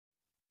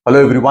Hello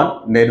everyone,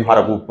 నేను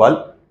హరభూపాల్.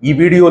 ఈ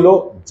వీడియోలో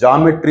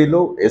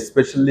జామెట్రీలో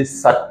ఎస్పెషల్లీ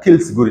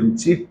సర్కిల్స్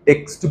గురించి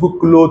టెక్స్ట్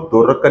బుక్లో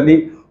దొరకని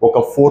ఒక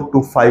 4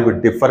 to 5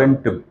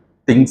 డిఫరెంట్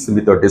థింగ్స్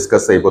మీతో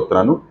డిస్కస్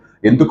అయిపోతున్నాను.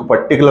 ఎందుకు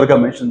పర్టికులర్గా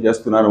మెన్షన్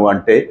చేస్తున్నాను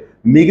అంటే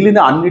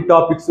మిగిలిన అన్ని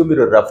టాపిక్స్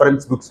మీరు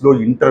రెఫరెన్స్ బుక్స్లో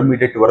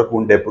ఇంటర్మీడియట్ వరకు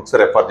ఉండే బుక్స్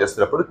రెఫర్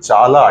చేస్తున్నప్పుడు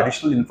చాలా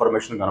అడిషనల్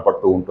ఇన్ఫర్మేషన్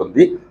కనపడుతూ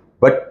ఉంటుంది.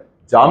 బట్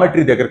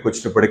జామెట్రీ దగ్గరకు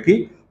వచ్చేటప్పటికి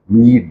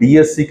మీ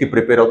డిఎస్సికి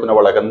ప్రిపేర్ అవుతున్న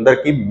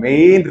వాళ్ళందరికీ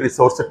మెయిన్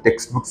రిసోర్స్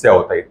టెక్స్ట్ బుక్సే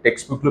అవుతాయి.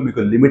 టెక్స్ట్ బుక్లో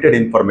మీకు లిమిటెడ్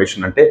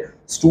ఇన్ఫర్మేషన్, అంటే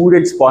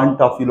స్టూడెంట్స్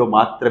పాయింట్ ఆఫ్ వ్యూలో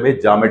మాత్రమే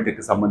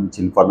జామెట్రీకి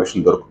సంబంధించిన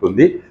ఇన్ఫర్మేషన్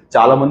దొరుకుతుంది.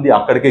 చాలామంది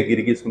అక్కడికే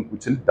గిరిగీసుకుని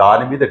కూర్చొని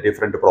దాని మీద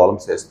డిఫరెంట్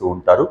ప్రాబ్లమ్స్ చేస్తూ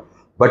ఉంటారు.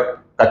 బట్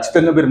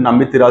ఖచ్చితంగా మీరు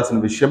నమ్మి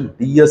తీరాల్సిన విషయం,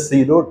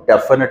 డిఎస్సిలో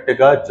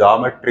డెఫినెట్గా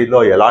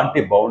జామెట్రీలో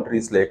ఎలాంటి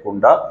బౌండరీస్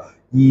లేకుండా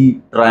ఈ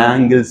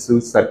triangles,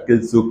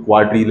 circles,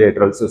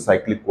 quadrilaterals,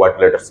 cyclic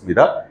quadrilaterals మీద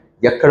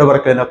ఎక్కడి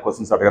వరకైనా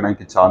క్వశ్చన్స్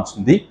అడగడానికి ఛాన్స్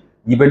ఉంది.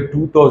 ఈవెన్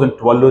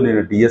 2012లో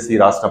నేను డిఎస్సి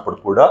రాసినప్పుడు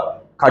కూడా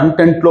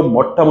కంటెంట్లో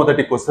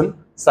మొట్టమొదటి క్వశ్చన్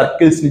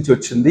సర్కిల్స్ నుంచి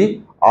వచ్చింది.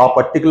 ఆ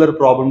పర్టికులర్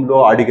ప్రాబ్లంలో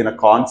అడిగిన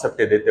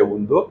కాన్సెప్ట్ ఏదైతే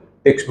ఉందో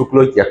టెక్స్ట్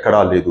బుక్లో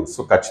ఎక్కడా లేదు.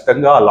 సో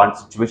ఖచ్చితంగా అలాంటి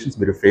సిచ్యువేషన్స్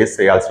మీరు ఫేస్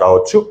చేయాల్సి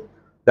రావచ్చు.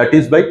 దట్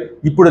ఈస్ బై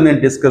ఇప్పుడు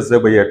నేను డిస్కస్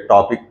చేయబోయే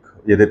టాపిక్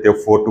ఏదైతే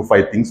 4 to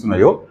 5 థింగ్స్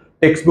ఉన్నాయో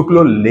టెక్స్ట్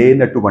బుక్లో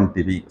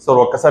లేనటువంటివి. సో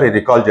ఒక్కసారి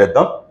రికాల్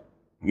చేద్దాం.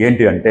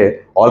 ఏంటి అంటే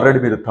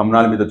ఆల్రెడీ మీరు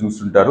థంబ్నెయిల్ మీద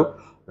చూస్తుంటారు,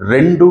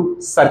 రెండు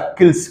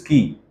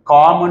సర్కిల్స్కి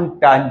కామన్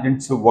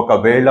టాంజెంట్స్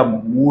ఒకవేళ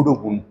 3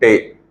 ఉంటే,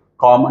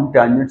 కామన్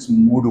టాంజెంట్స్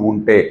 3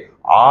 ఉంటే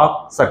ఆ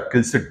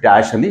సర్కిల్స్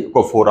డాష్ అని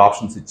ఒక 4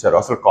 ఆప్షన్స్ ఇచ్చారు.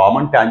 అసలు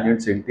కామన్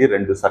టాంజెంట్స్ ఏంటి,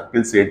 రెండు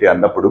సర్కిల్స్ ఏంటి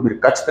అన్నప్పుడు మీరు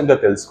ఖచ్చితంగా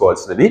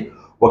తెలుసుకోవాల్సినవి.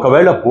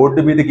 ఒకవేళ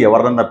బోర్డు మీదకి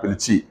ఎవరన్నా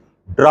పిలిచి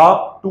డ్రా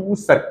 2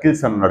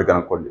 సర్కిల్స్ అన్నాడు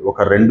కనుకోండి,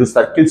 ఒక 2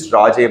 సర్కిల్స్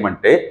డ్రా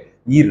చేయమంటే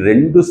ఈ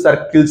 2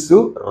 సర్కిల్స్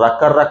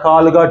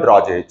రకరకాలుగా డ్రా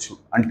చేయొచ్చు.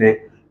 అంటే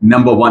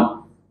నెంబర్ 1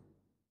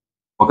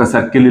 ఒక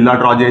సర్కిల్ ఇలా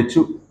డ్రా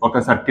చేయొచ్చు, ఒక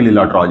సర్కిల్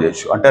ఇలా డ్రా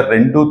చేయొచ్చు, అంటే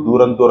రెండు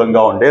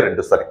దూరంగా ఉండే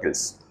 2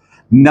 సర్కిల్స్.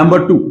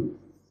 నెంబర్ 2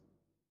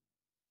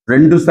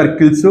 2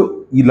 సర్కిల్స్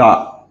ఇలా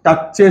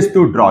టచ్ చేస్తూ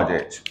డ్రా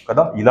చేయొచ్చు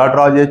కదా, ఇలా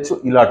డ్రా చేయొచ్చు,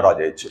 ఇలా డ్రా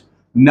చేయొచ్చు.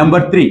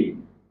 నెంబర్ 3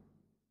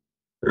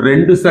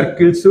 2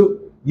 సర్కిల్స్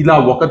ఇలా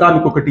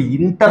ఒకదానికొకటి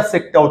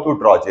ఇంటర్సెక్ట్ అవుతూ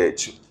డ్రా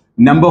చేయొచ్చు.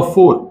 నెంబర్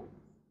 4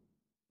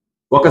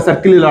 ఒక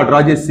సర్కిల్ ఇలా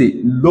డ్రా చేసి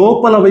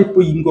లోపల వైపు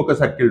ఇంకొక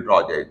సర్కిల్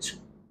డ్రా చేయొచ్చు,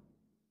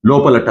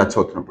 లోపల టచ్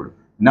అవుతున్నప్పుడు.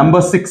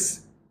 నెంబర్ 6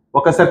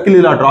 ఒక సర్కిల్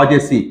ఇలా డ్రా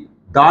చేసి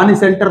దాని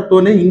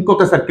సెంటర్తోనే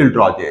ఇంకొక సర్కిల్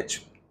డ్రా చేయొచ్చు.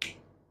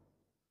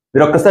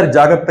 మీరు ఒక్కసారి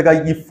జాగ్రత్తగా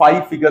ఈ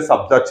 5 ఫిగర్స్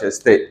అబ్జర్వ్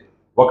చేస్తే,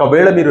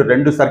 ఒకవేళ మీరు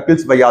 2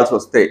 సర్కిల్స్ వేయాల్సి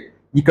వస్తే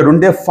ఇక్కడ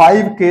ఉండే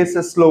 5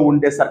 కేసెస్లో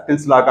ఉండే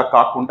సర్కిల్స్ లాగా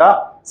కాకుండా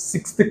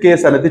 6th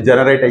కేస్ అనేది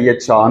జనరేట్ అయ్యే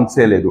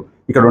ఛాన్సే లేదు.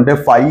 ఇక్కడ ఉండే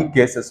 5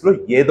 కేసెస్లో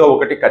ఏదో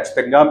ఒకటి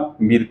ఖచ్చితంగా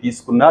మీరు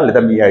తీసుకున్నా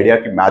లేదా మీ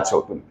ఐడియాకి మ్యాచ్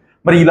అవుతుంది.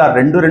 మరి ఇలా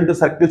రెండు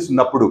సర్కిల్స్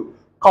ఉన్నప్పుడు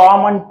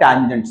కామన్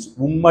టాంజెంట్స్,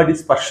 ఉమ్మడి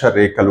స్పర్శ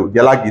రేఖలు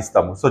ఎలా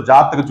గీస్తాము? సో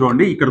జాగ్రత్తగా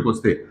చూడండి. ఇక్కడికి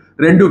వస్తే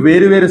 2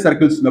 వేరు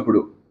సర్కిల్స్ ఉన్నప్పుడు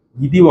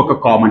ఇది ఒక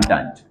కామన్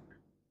టాంజెంట్,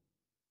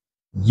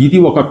 ఇది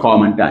ఒక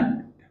కామన్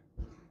టాంజెంట్,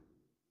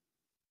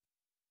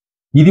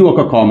 ఇది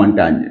ఒక కామన్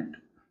టాంజెంట్,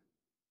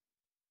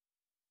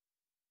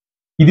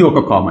 ఇది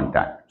ఒక common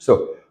tangent. So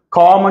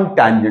common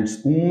tangents,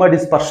 ఉమ్మడి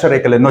స్పర్శ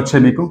రేఖలు ఎన్ని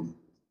వచ్చాయి మీకు?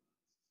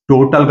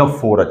 టోటల్గా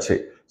 4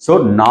 వచ్చాయి.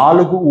 సో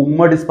 4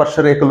 ఉమ్మడి స్పర్శ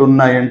రేఖలు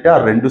ఉన్నాయంటే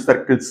ఆ 2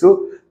 సర్కిల్స్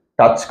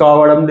టచ్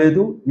కావడం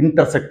లేదు,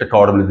 ఇంటర్సెక్ట్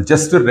కావడం లేదు,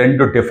 జస్ట్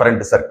 2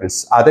 డిఫరెంట్ సర్కిల్స్.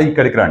 అదే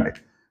ఇక్కడికి రండి,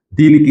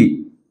 దీనికి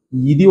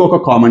ఇది ఒక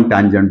కామన్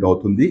టాంజెంట్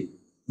అవుతుంది,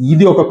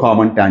 ఇది ఒక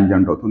కామన్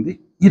టాంజెంట్ అవుతుంది,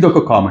 ఇది ఒక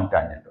కామన్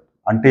టాంజెంట్ అవుతుంది.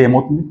 అంటే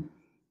ఏమవుతుంది?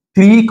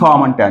 3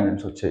 కామన్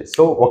టాంజెంట్స్ వచ్చాయి.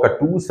 సో ఒక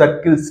 2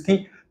 సర్కిల్స్కి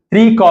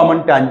 3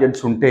 కామన్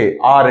టాంజెంట్స్ ఉంటే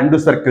ఆ 2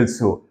 సర్కిల్స్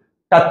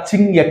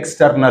టచింగ్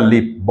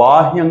ఎక్స్టర్నల్లీ,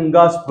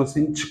 బాహ్యంగా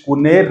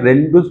స్పృశించుకునే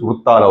 2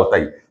 వృత్తాలు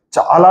అవుతాయి.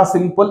 చాలా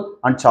సింపుల్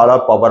అండ్ చాలా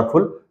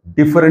పవర్ఫుల్.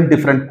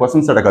 డిఫరెంట్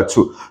క్వశ్చన్స్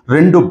అడగచ్చు.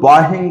 2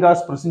 బాహ్యంగా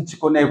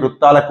స్పృశించుకునే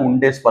వృత్తాలకు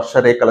ఉండే స్పర్శ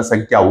రేఖల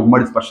సంఖ్య,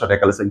 ఉమ్మడి స్పర్శ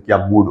రేఖల సంఖ్య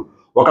 3.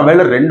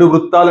 ఒకవేళ 2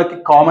 వృత్తాలకి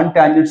కామన్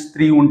టాంజెంట్స్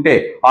 3 ఉంటే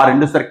ఆ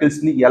 2 సర్కిల్స్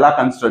ని ఎలా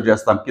కన్సిడర్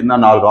చేస్తాం? కింద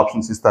 4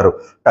 ఆప్షన్స్ ఇస్తారు.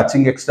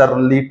 Touching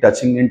externally,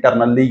 touching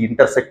internally,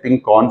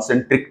 intersecting,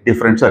 concentric,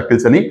 different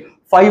circles అని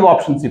 5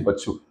 ఆప్షన్స్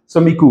ఇవ్వచ్చు. సో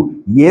మీకు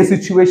ఏ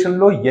సిచ్యువేషన్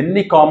లో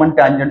ఎన్ని కామన్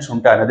టాంజెంట్స్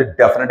ఉంటాయి అనేది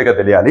డెఫినెట్ గా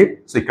తెలియాలి.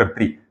 సో ఇక్కడ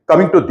 3.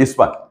 కమింగ్ టు దిస్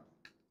వన్,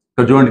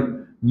 చూడండి,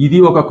 ఇది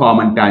ఒక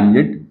కామన్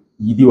టాంజెంట్,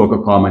 ఇది ఒక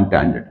కామన్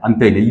టాంజెంట్.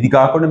 అంతే. ఇది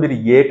కాకుండా మీరు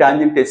ఏ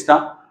టాంజెంట్ వేసినా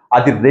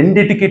అది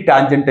రెండిటికి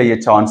టాంజెంట్ అయ్యే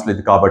ఛాన్స్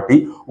లేదు. కాబట్టి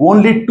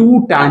only 2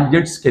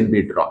 tangents can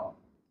be draw.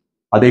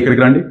 అదే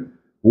ఇక్కడికి రండి,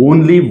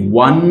 ఓన్లీ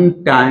 1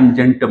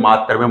 టాంజెంట్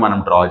మాత్రమే మనం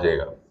డ్రా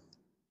చేయగలం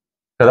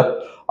కదా.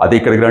 అదే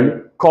ఇక్కడికి రండి,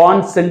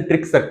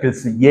 కాన్సెంట్రిక్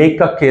సర్కిల్స్,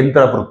 ఏక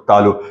కేంద్ర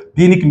వృత్తాలు.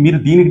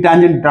 దీనికి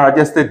టాంజెంట్ డ్రా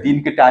చేస్తే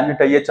దీనికి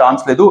టాంజెంట్ అయ్యే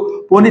ఛాన్స్ లేదు,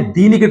 పోనీ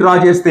దీనికి డ్రా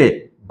చేస్తే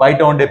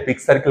బయట ఉండే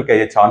బిగ్ సర్కిల్కి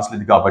అయ్యే ఛాన్స్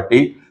లేదు. కాబట్టి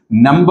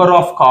నెంబర్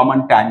ఆఫ్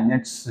కామన్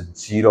టాంజెంట్స్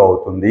 0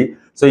 అవుతుంది.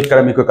 సో ఇక్కడ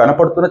మీకు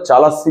కనపడుతున్న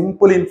చాలా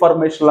సింపుల్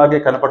ఇన్ఫర్మేషన్ లాగే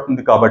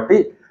కనపడుతుంది. కాబట్టి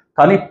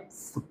కానీ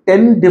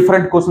 10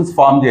 డిఫరెంట్ క్వశ్చన్స్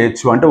ఫామ్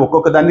చేయొచ్చు, అంటే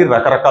ఒక్కొక్క దాన్ని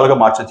రకరకాలుగా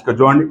మార్చొచ్చు. ఇక్కడ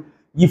చూడండి,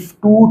 if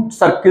 2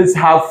 circles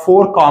have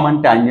 4 common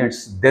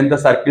tangents then the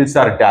circles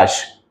are dash.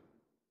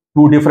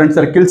 2 different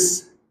circles,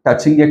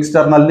 touching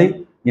externally,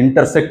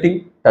 intersecting,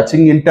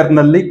 touching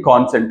internally,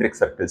 concentric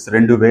circles.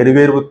 రెండు వేరు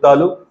వేరు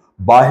వృత్తాలు,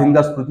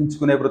 బాహ్యంగా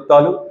స్పృశించుకునే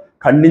వృత్తాలు,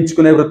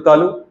 ఖండించుకునే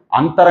వృత్తాలు,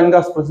 అంతరంగా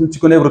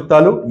స్పృశించుకునే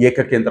వృత్తాలు,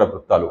 ఏకకేంద్ర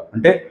వృత్తాలు.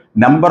 అంటే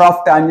నెంబర్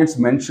ఆఫ్ టాంజెంట్స్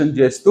మెన్షన్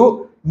చేస్తూ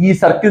ఈ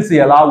సర్కిల్స్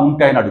ఎలా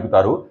ఉంటాయని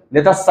అడుగుతారు,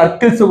 లేదా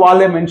సర్కిల్స్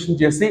వాళ్ళే మెన్షన్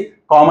చేసి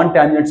కామన్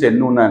టాంజెంట్స్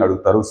ఎన్ని ఉన్నాయని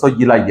అడుగుతారు. సో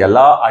ఇలా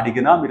ఎలా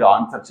అడిగినా మీరు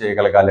ఆన్సర్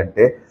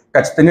చేయగలగాలంటే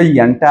ఖచ్చితంగా ఈ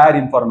ఎంటైర్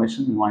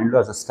ఇన్ఫర్మేషన్ మీ మైండ్లో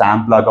యాజ్ అ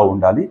స్టాంప్ లాగా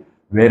ఉండాలి,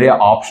 వేరే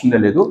ఆప్షనే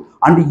లేదు.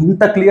 అండ్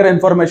ఇంత క్లియర్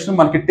ఇన్ఫర్మేషన్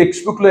మనకి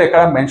టెక్స్ట్ బుక్లో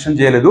ఎక్కడ మెన్షన్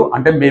చేయలేదు.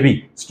 అంటే మేబీ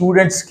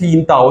స్టూడెంట్స్కి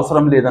ఇంత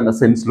అవసరం లేదన్న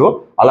సెన్స్లో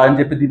అలా అని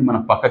చెప్పి దీన్ని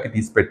మనం పక్కకి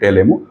తీసి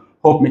పెట్టేయలేము.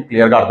 హోప్ మీకు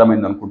క్లియర్గా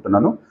అర్థమైంది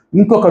అనుకుంటున్నాను.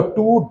 ఇంకొక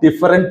 2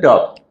 డిఫరెంట్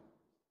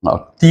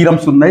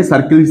థీరమ్స్ ఉన్నాయి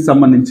సర్కిల్కి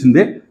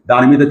సంబంధించిందే.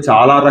 దాని మీద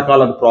చాలా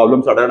రకాల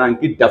ప్రాబ్లమ్స్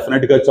అడగడానికి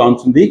డెఫినెట్గా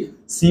ఛాన్స్ ఉంది.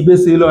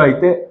 సిబిఎస్ఈలో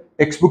అయితే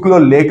టెక్స్ట్ బుక్లో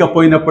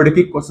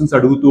లేకపోయినప్పటికీ క్వశ్చన్స్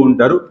అడుగుతూ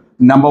ఉంటారు.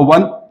 Number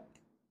 1,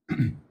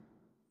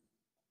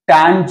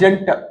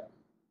 tangent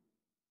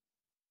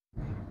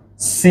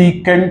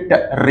secant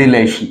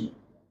relation.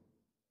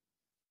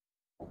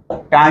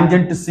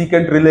 Tangent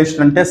secant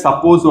relation అంటే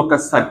సపోజ్ ఒక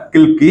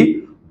సర్కిల్కి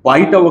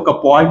బయట ఒక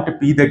పాయింట్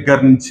పి దగ్గర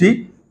నుంచి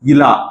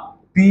ఇలా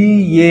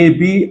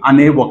పిఏబి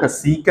అనే ఒక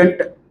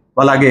సీకెంట్,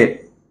 అలాగే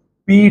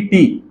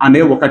పిటి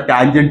అనే ఒక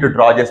టాంజెంట్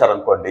డ్రా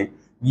చేశారనుకోండి.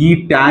 ఈ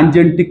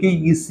టాంజెంట్కి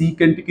ఈ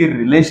సీకెంట్కి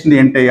రిలేషన్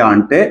ఏంటయ్యా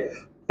అంటే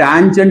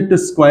tangent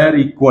square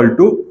equal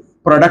to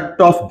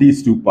product of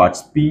these 2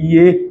 parts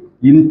PA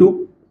into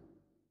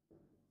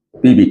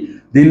PB.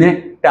 దీన్నే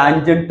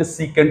టాంజెంట్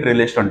సీకెంట్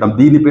రిలేషన్ అంటాం.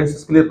 దీని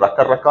బేసిస్కి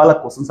రకరకాల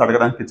క్వశ్చన్స్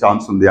అడగడానికి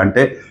ఛాన్స్ ఉంది.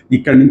 అంటే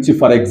ఇక్కడ నుంచి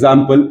ఫర్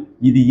ఎగ్జాంపుల్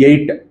ఇది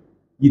 8,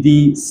 ఇది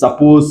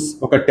సపోజ్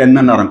ఒక 10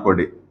 అన్నారు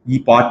అనుకోండి, ఈ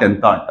పార్ట్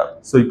ఎంత అంటారు.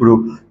 సో ఇప్పుడు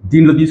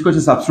దీనిలో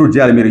తీసుకొచ్చి సబ్స్టిట్యూట్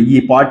చేయాలి. మీరు ఈ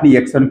పార్ట్ని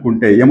ఎక్స్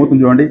అనుకుంటే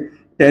ఏమవుతుంది చూడండి,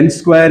 10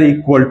 square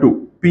equal to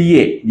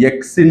PA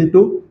X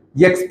into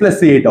X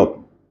plus 8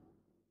 అవుతుంది.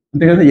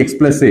 అంతే కదా, ఎక్స్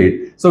ప్లస్ 8.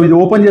 సో ఇది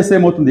ఓపెన్ చేస్తే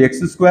ఏమవుతుంది,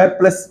 X square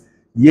plus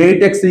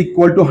 8x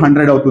equal to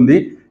 100 అవుతుంది.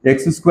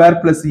 X square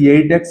plus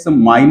 8x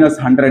minus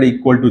 100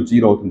 equal to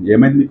 0 అవుతుంది.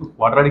 ఏమైంది, మీకు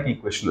క్వాడ్రాటిక్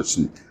ఈక్వేషన్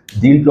వచ్చింది.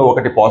 దీంట్లో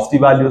ఒకటి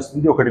పాజిటివ్ వాల్యూ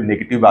వస్తుంది, ఒకటి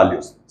నెగిటివ్ వాల్యూ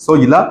వస్తుంది. సో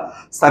ఇలా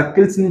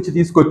సర్కిల్స్ నుంచి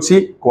తీసుకొచ్చి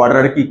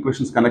క్వాడ్రాటిక్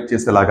ఈక్వేషన్స్ కనెక్ట్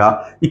చేసేలాగా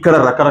ఇక్కడ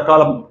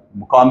రకరకాల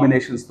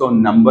కాంబినేషన్స్తో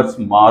నెంబర్స్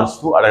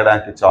మారుస్తూ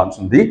అడగడానికి ఛాన్స్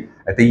ఉంది.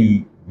 అయితే ఈ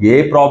ఏ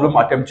ప్రాబ్లం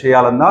అటెంప్ట్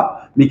చేయాలన్నా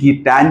మీకు ఈ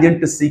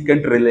టాంజెంట్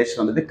సీకెంట్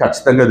రిలేషన్ అనేది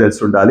ఖచ్చితంగా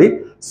తెలిసి ఉండాలి.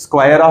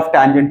 Square of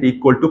tangent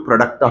equal to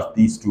product of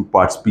these 2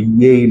 parts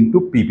PA into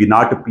PB,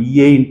 not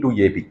PA into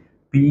AB,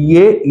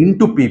 PA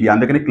into PB.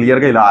 అందుకని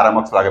క్లియర్గా ఇలా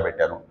ఆర్ఎంఎక్స్ లాగా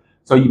పెట్టాను.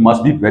 సో ఈ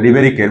must be very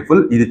very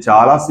careful. ఇది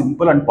చాలా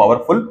simple and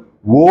powerful.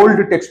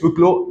 Old text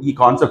బుక్లో ఈ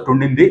కాన్సెప్ట్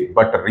ఉండింది,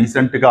 బట్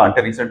రీసెంట్గా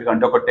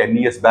అంటే ఒక 10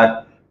 years back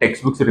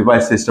text books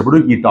revise చేసేటప్పుడు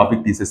ఈ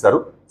టాపిక్ తీసేశారు.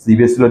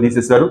 సిబిఎస్ఈలో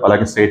తీసేశారు,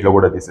 అలాగే స్టేట్లో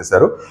కూడా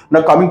తీసేశారు.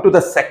 Now coming to the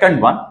second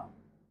one,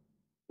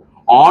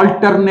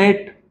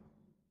 alternate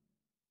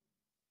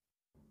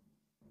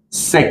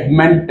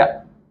segment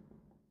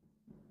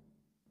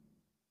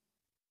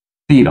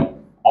theorem.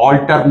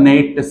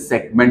 Alternate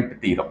segment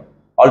theorem.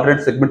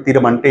 Alternate segment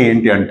theorem అంటే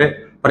ఏంటి అంటే,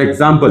 ఫర్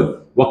ఎగ్జాంపుల్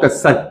ఒక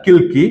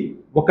సర్కిల్కి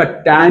ఒక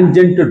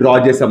టాంజెంట్ డ్రా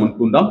చేసాం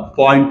అనుకుందాం.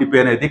 పాయింట్ పి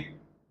అనేది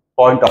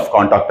పాయింట్ ఆఫ్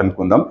కాంటాక్ట్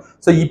అనుకుందాం.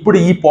 సో ఇప్పుడు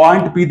ఈ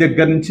పాయింట్ పి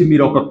దగ్గర నుంచి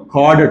మీరు ఒక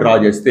కార్డ్ డ్రా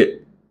చేస్తే,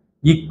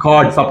 ఈ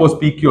కార్డ్ సపోజ్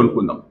పీక్యూ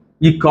అనుకుందాం.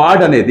 ఈ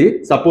కార్డ్ అనేది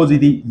సపోజ్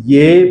ఇది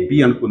ఏబి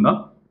అనుకుందాం,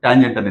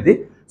 టాంజెంట్ అనేది.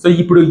 సో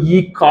ఇప్పుడు ఈ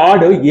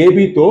కార్డ్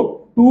ఏబితో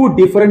 2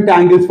 డిఫరెంట్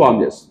యాంగిల్స్ ఫామ్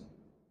చేస్తుంది.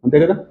 అంతే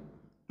కదా,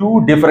 2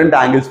 డిఫరెంట్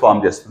యాంగిల్స్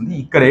ఫామ్ చేస్తుంది.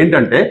 ఇక్కడ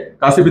ఏంటంటే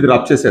కాసేపు ఇది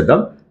రబ్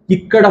చేసేద్దాం.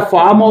 ఇక్కడ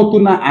ఫామ్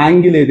అవుతున్న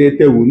యాంగిల్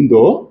ఏదైతే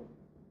ఉందో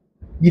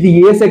ఇది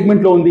ఏ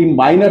సెగ్మెంట్లో ఉంది,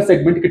 మైనర్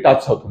సెగ్మెంట్కి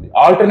టచ్ అవుతుంది.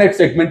 ఆల్టర్నేట్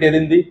సెగ్మెంట్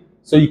ఏదింది,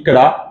 సో ఇక్కడ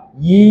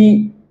ఈ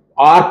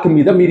ఆర్క్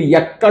మీద మీరు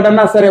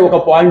ఎక్కడన్నా సరే ఒక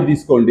పాయింట్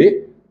తీసుకోండి,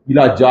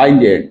 ఇలా జాయిన్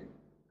చేయండి,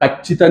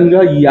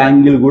 ఖచ్చితంగా ఈ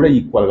యాంగిల్ కూడా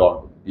ఈక్వల్గా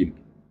ఉంటుంది. దీనికి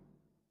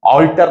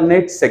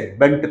ఆల్టర్నేట్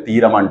సెగ్మెంట్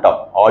థీరం అంటాం.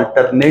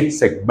 Alternate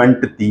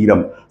segment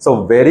theorem. So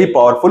very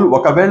powerful.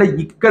 ఒకవేళ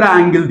ఇక్కడ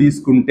యాంగిల్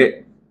తీసుకుంటే,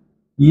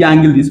 ఈ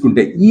యాంగిల్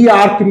తీసుకుంటే, ఈ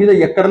ఆర్క్ మీద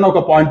ఎక్కడన్నా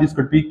ఒక పాయింట్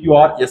తీసుకుంటే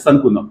పిక్యూఆర్ ఎస్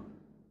అనుకుందాం,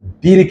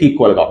 దీనికి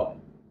ఈక్వల్గా ఉంటుంది.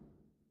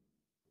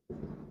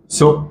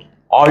 సో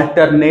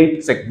ఆల్టర్నేట్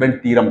సెగ్మెంట్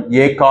థీరం,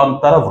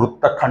 ఏకాంతర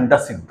వృత్తఖండ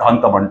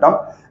సిద్ధాంతం అంటాం.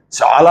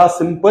 చాలా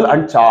సింపుల్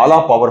అండ్ చాలా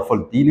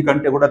పవర్ఫుల్.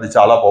 దీనికంటే కూడా అది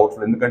చాలా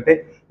పవర్ఫుల్, ఎందుకంటే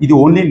ఇది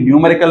ఓన్లీ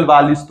న్యూమరికల్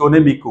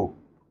వాల్యూస్తోనే మీకు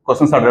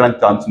క్వశ్చన్స్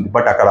అడగడానికి ఛాన్స్ ఉంది.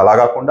 బట్ అక్కడ అలా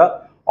కాకుండా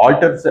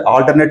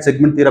ఆల్టర్నేట్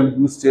సెగ్మెంట్ థీరం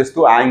యూస్ చేస్తూ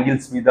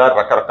యాంగిల్స్ మీద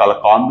రకరకాల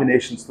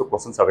కాంబినేషన్స్తో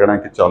క్వశ్చన్స్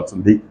అడగడానికి ఛాన్స్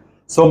ఉంది.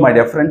 సో మై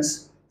డియర్ ఫ్రెండ్స్,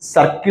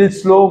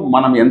 సర్కిల్స్లో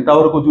మనం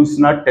ఎంతవరకు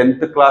చూసినా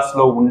 10th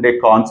క్లాస్లో ఉండే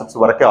కాన్సెప్ట్స్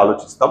వరకే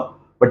ఆలోచిస్తాం.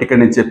 బట్ ఇక్కడ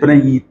నేను చెప్పిన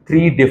ఈ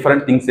 3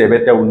 డిఫరెంట్ థింగ్స్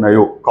ఏవైతే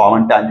ఉన్నాయో,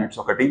 కామన్ టాంజెంట్స్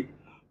ఒకటి,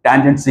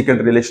 టాంజెంట్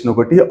సీకెంట్ రిలేషన్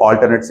ఒకటి,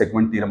 ఆల్టర్నేట్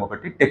సెగ్మెంట్ థీరం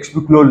ఒకటి, టెక్స్ట్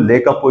బుక్లో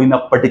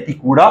లేకపోయినప్పటికీ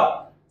కూడా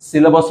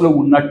సిలబస్లో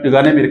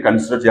ఉన్నట్టుగానే మీరు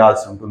కన్సిడర్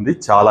చేయాల్సి ఉంటుంది.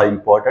 చాలా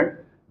ఇంపార్టెంట్.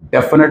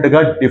 డెఫినెట్గా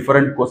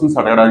డిఫరెంట్ క్వశ్చన్స్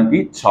అడగడానికి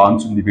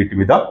ఛాన్స్ ఉంది వీటి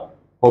మీద.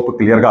 హోప్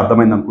క్లియర్గా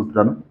అర్థమైంది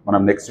అనుకుంటున్నాను.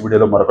 మనం నెక్స్ట్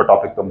వీడియోలో మరొక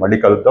టాపిక్తో మళ్ళీ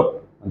కలుద్దాం.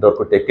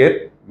 అంతవరకు టేక్ కేర్.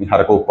 మీ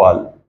హరగోపాల్.